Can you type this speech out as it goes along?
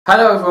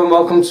Hello everyone,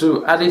 welcome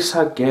to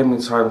ADISHATV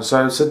Gaming Time.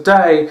 So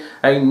today,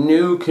 a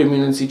new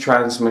community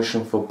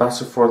transmission for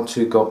Battlefront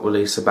 2 got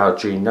released about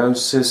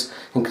Genosis,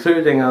 it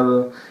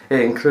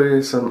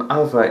included some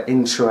other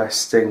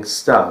interesting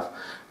stuff.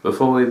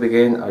 Before we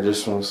begin, I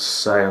just want to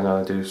say I'm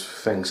going to do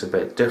things a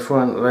bit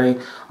differently.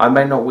 I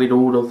may not read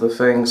all of the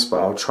things, but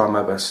I'll try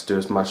my best to do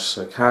as much as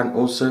I can.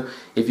 Also,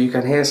 if you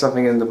can hear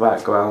something in the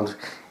background,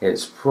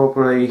 it's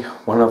probably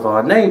one of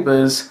our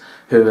neighbours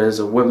who is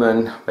a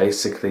woman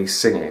basically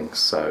singing.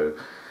 So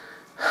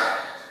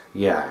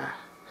yeah,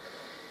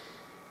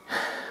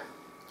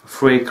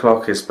 3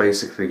 o'clock is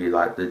basically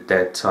like the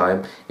dead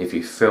time. If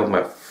you film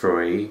at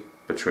 3,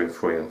 between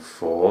 3 and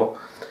 4,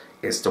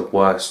 it's the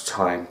worst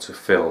time to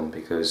film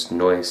because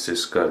noise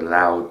just goes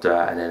louder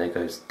and then it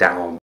goes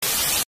down.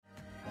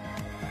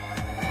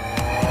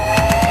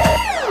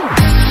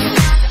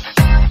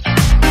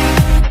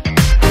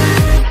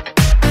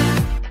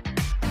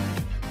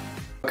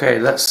 Okay,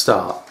 let's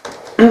start.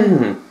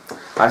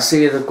 I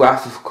see the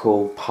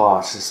graphical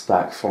part is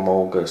back from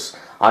August.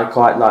 I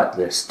quite like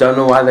this. Don't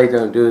know why they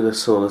don't do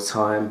this all the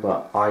time,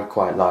 but I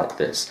quite like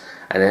this.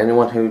 And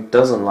anyone who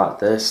doesn't like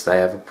this, they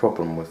have a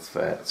problem with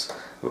it.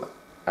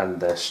 And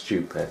they're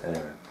stupid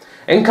anyway.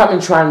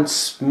 Incoming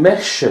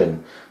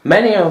transmission.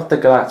 Many of the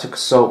Galactic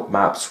Assault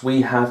maps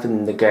we have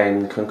in the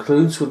game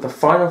concludes with the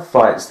final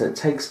fights that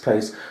takes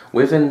place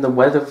within the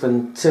weather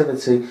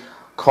ventility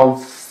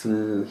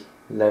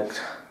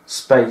conflict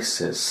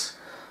spaces.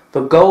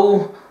 The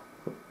goal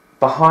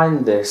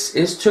behind this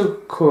is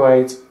to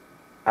create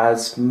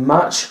as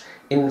much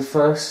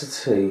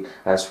inversity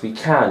as we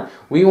can.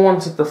 We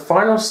wanted the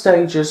final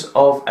stages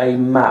of a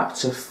map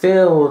to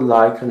feel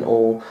like an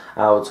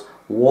all-out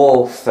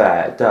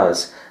warfare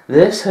does.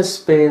 This has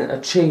been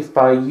achieved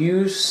by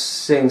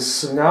using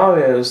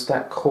scenarios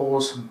that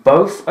cause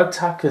both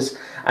attackers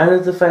and the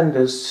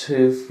defenders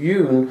to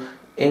view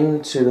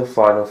into the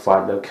final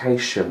fight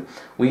location.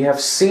 We have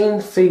seen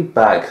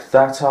feedback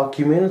that our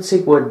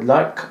community would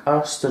like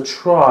us to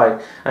try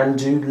and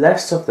do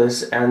less of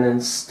this and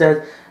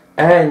instead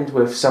end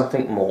with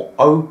something more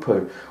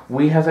open.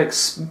 We have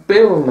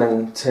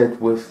experimented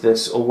with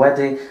this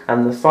already,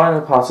 and the final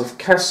part of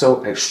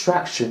Castle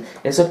Extraction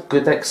is a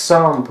good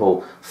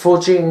example. For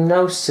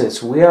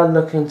Genosis, we are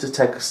looking to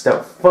take a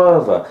step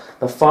further.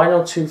 The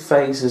final 2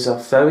 phases are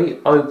very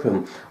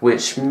open,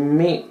 which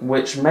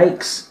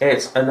makes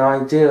it an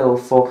ideal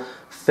for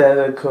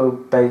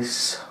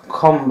vehicle-based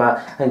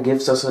combat and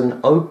gives us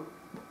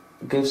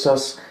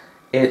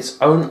its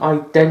own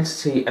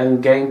identity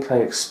and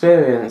gameplay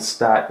experience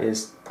that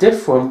is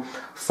different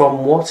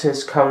from what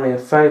is currently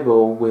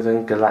available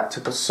within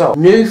Galactic Assault.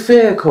 New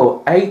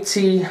vehicle,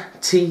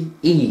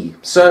 ADISHATV.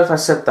 Sorry if I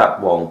said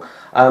that wrong.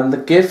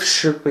 The GIF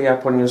should be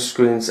up on your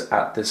screens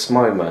at this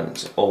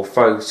moment, or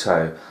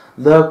photo.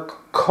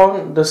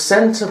 The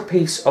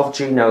centerpiece of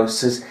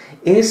Genosis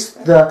is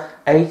the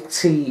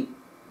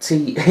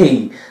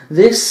ADISHATV.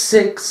 This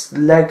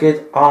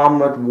 6-legged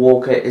armored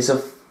walker is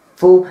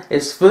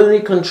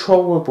fully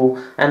controllable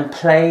and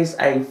plays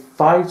a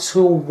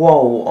vital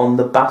role on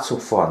the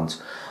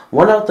battlefront.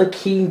 One of the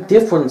key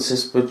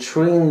differences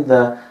between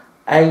the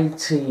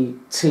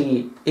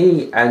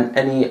ADISHATV and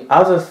any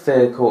other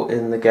vehicle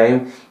in the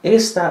game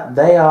is that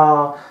they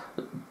are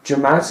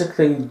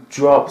dramatically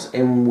dropped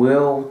in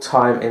real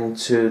time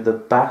into the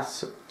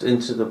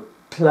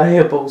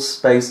playable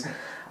space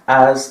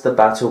as the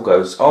battle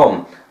goes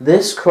on.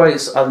 This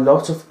creates a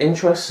lot of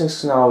interesting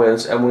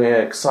scenarios, and we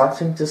are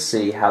excited to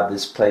see how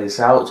this plays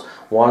out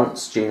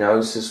once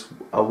Genosis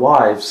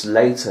arrives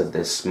later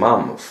this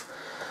month.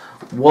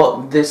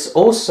 What this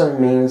also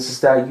means is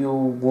that you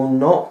will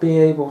not be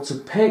able to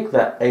pick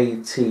the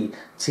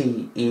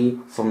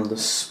ADISHATV from the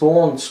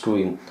spawn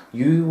screen.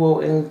 You will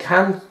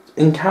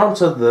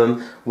encounter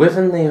them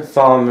within the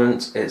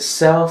environment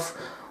itself.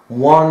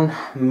 One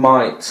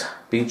might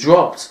be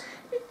dropped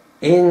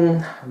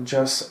in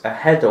just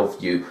ahead of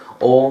you,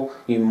 or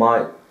you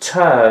might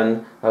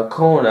turn a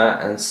corner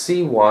and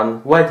see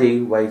one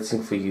ready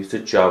waiting for you to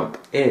jump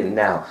in.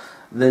 Now,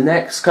 the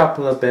next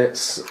couple of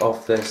bits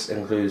of this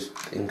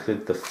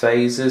include the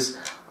phases.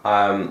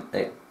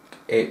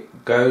 It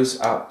goes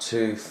up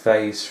to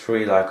phase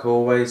 3 like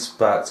always,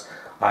 but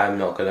I'm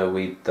not going to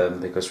read them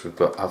because we've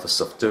got other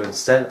stuff to do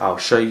instead. I'll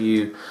show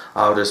you.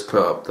 I'll just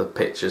put up the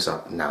pictures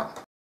up now.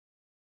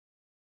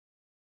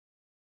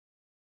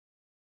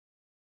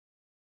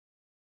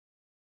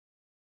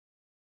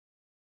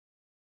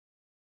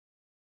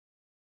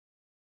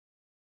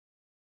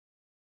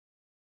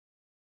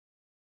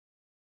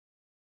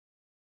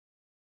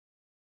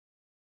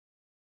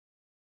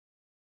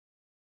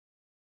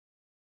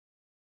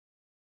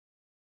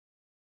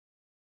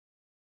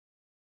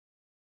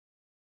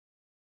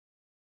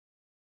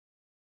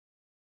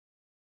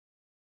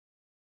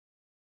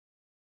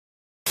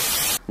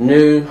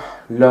 New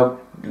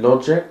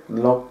logic.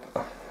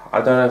 I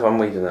don't know if I'm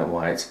reading that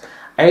right.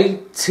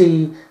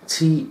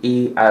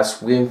 ADISHATV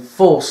as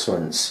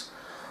reinforcements.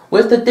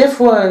 With the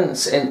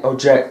difference in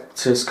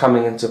objectives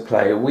coming into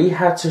play, we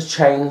had to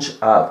change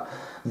up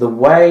the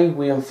way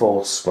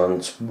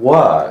reinforcements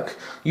work.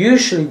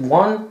 Usually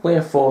one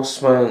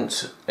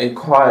reinforcement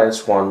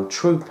requires one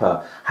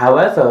trooper.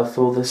 However,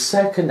 for the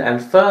second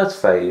and third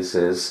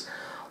phases,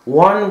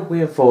 one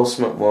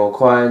reinforcement will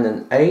require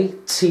an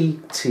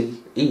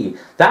ATTE.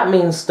 That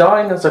means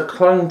dying as a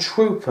clone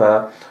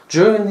trooper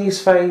during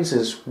these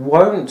phases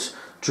won't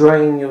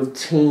drain your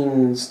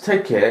team's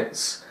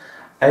tickets.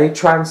 A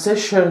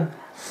transition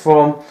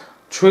from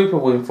trooper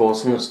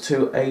reinforcements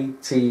to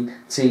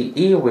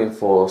ATTE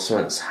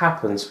reinforcements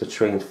happens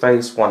between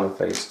phase 1 and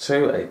phase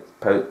 2. A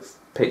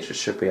picture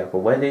should be up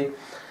already.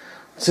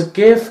 To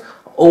give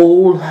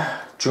all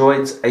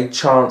droids a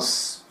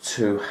chance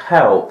to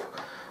help,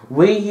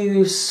 we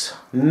use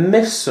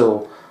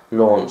missile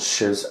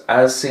launchers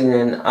as seen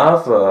in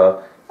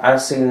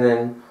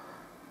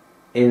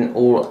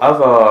all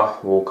other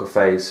Walker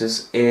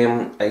phases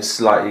in a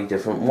slightly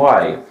different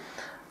way.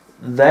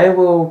 There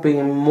will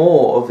be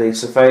more of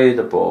these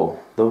available,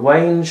 the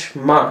range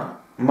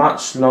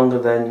much longer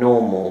than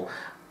normal,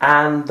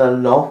 and the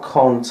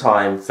lock-on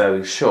time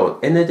very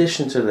short. In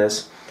addition to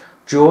this,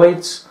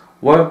 droids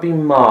won't be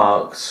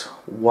marked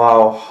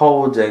while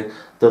holding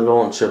the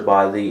launcher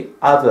by the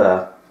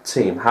other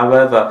team.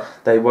 However,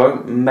 they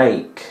won't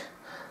make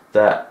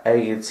the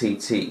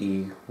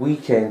ATTE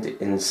weekend.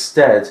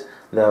 Instead,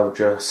 they'll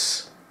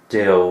just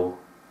deal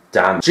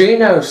damage.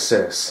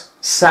 Geonosis,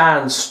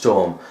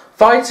 Sandstorm.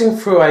 Fighting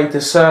through a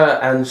desert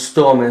and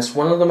storm is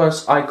one of the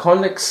most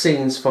iconic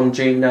scenes from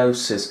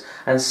Geonosis,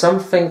 and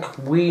something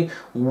we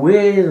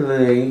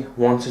really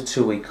wanted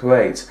to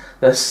recreate.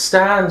 The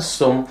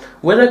sandstorm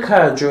will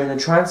occur during the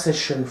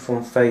transition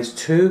from phase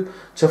 2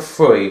 to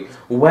 3,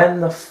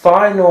 when the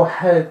final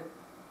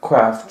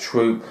aircraft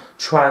troop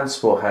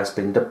transport has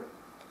been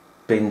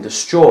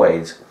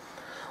destroyed.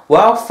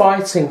 While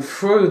fighting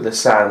through the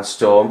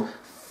sandstorm,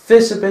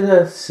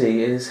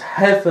 visibility is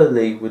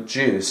heavily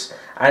reduced,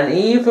 and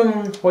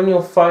even when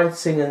you're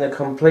fighting in a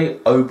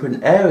complete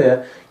open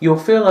area, you'll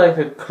feel like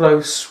a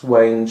close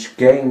range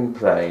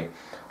gameplay.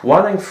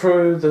 Running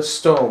through the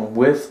storm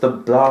with the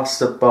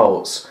blaster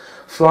bolts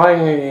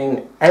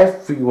flying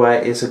everywhere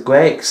is a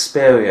great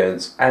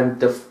experience, and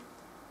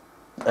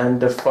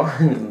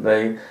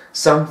definitely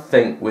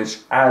something which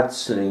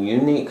adds to the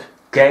unique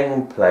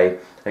gameplay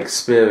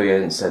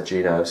experience that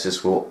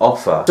Geonosis will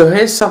offer. So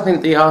here's something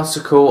the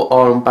article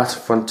on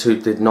Battlefront 2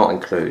 did not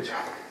include.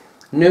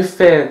 New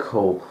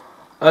vehicle,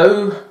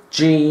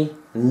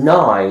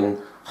 OG9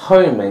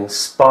 homing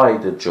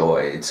spider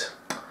droid.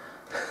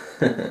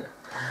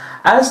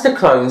 As the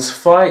clones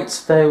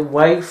fight their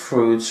way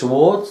through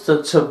towards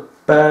the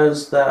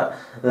birds that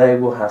they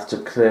will have to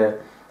clear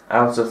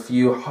out a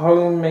few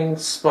homing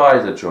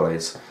spider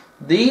droids.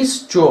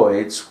 These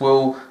droids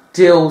will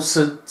deal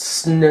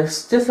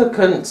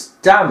significant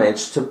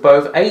damage to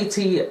both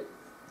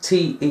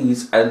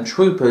ATTEs and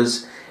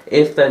troopers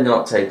if they're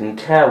not taken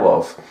care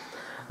of.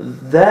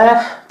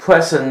 Their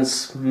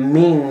presence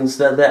means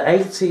that the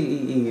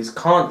ATEs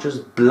can't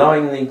just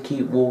blindly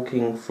keep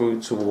walking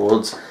through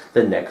towards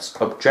the next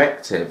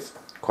objective.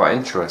 Quite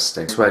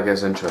interesting. That's where it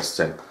gets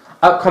interesting.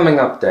 Upcoming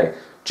update.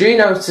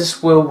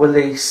 Geonosis will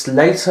release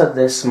later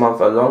this month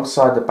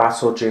alongside the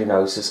Battle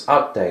Geonosis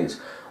update.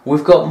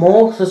 We've got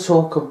more to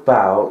talk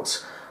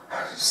about,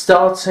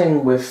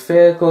 starting with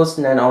vehicles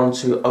and then on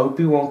to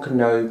Obi-Wan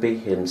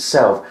Kenobi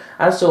himself.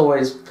 As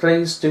always,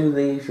 please do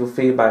leave your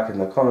feedback in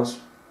the comments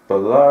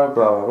below,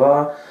 blah blah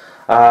blah.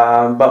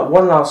 But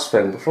one last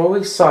thing, before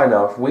we sign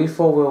off, we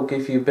thought we'll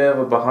give you a bit of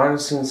a behind the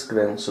scenes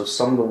glimpse of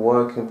some of the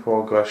work in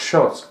progress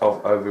shots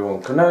of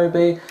Obi-Wan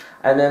Kenobi,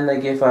 and then they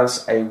give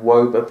us a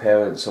robe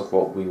appearance of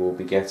what we will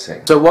be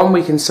getting. So one,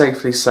 we can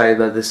safely say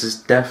that this is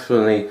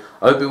definitely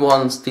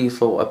Obi-Wan's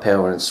default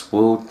appearance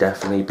will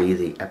definitely be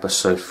the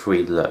episode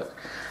 3 look.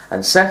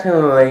 And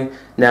secondly,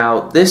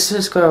 now this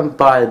has gone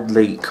by a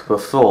leak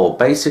before,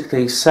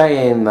 basically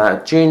saying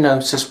that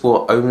Geonosis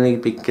will only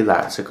be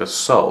Galactic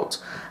Assault.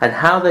 And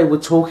how they were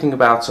talking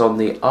about on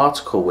the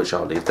article, which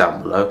I'll leave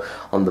down below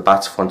on the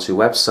Battlefront 2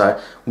 website,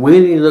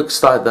 really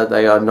looks like that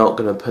they are not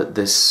going to put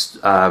this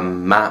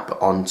map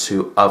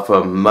onto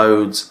other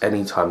modes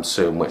anytime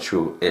soon, which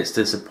is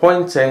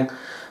disappointing,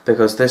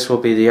 because this will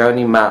be the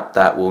only map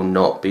that will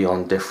not be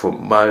on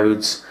different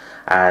modes,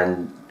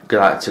 and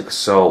Galactic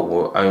Assault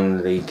will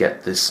only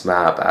get this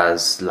map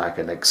as like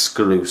an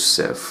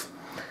exclusive.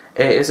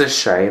 It is a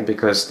shame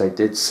because they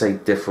did say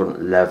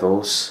different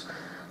levels,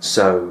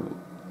 so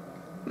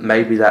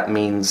maybe that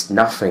means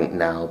nothing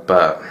now,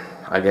 but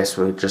I guess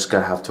we're just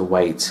going to have to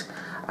wait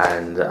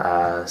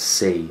and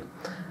see.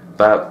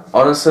 But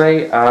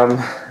honestly,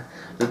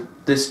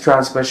 this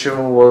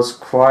transmission was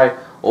quite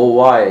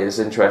alright. It's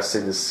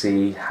interesting to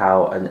see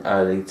how an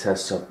early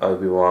test of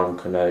Obi-Wan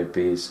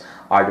Kenobi's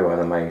idle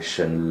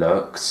animation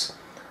looks,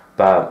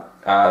 but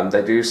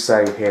they do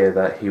say here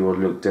that he will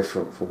look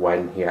different for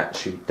when he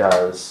actually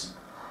does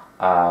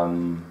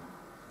come.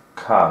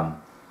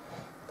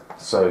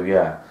 So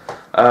yeah,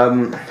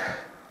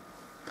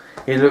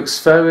 he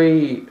looks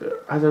very,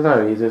 I don't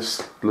know, he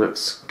just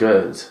looks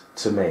good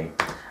to me.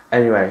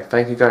 Anyway,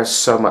 thank you guys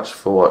so much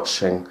for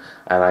watching,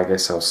 and I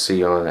guess I'll see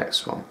you on the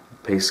next one.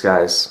 Peace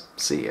guys,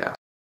 see ya.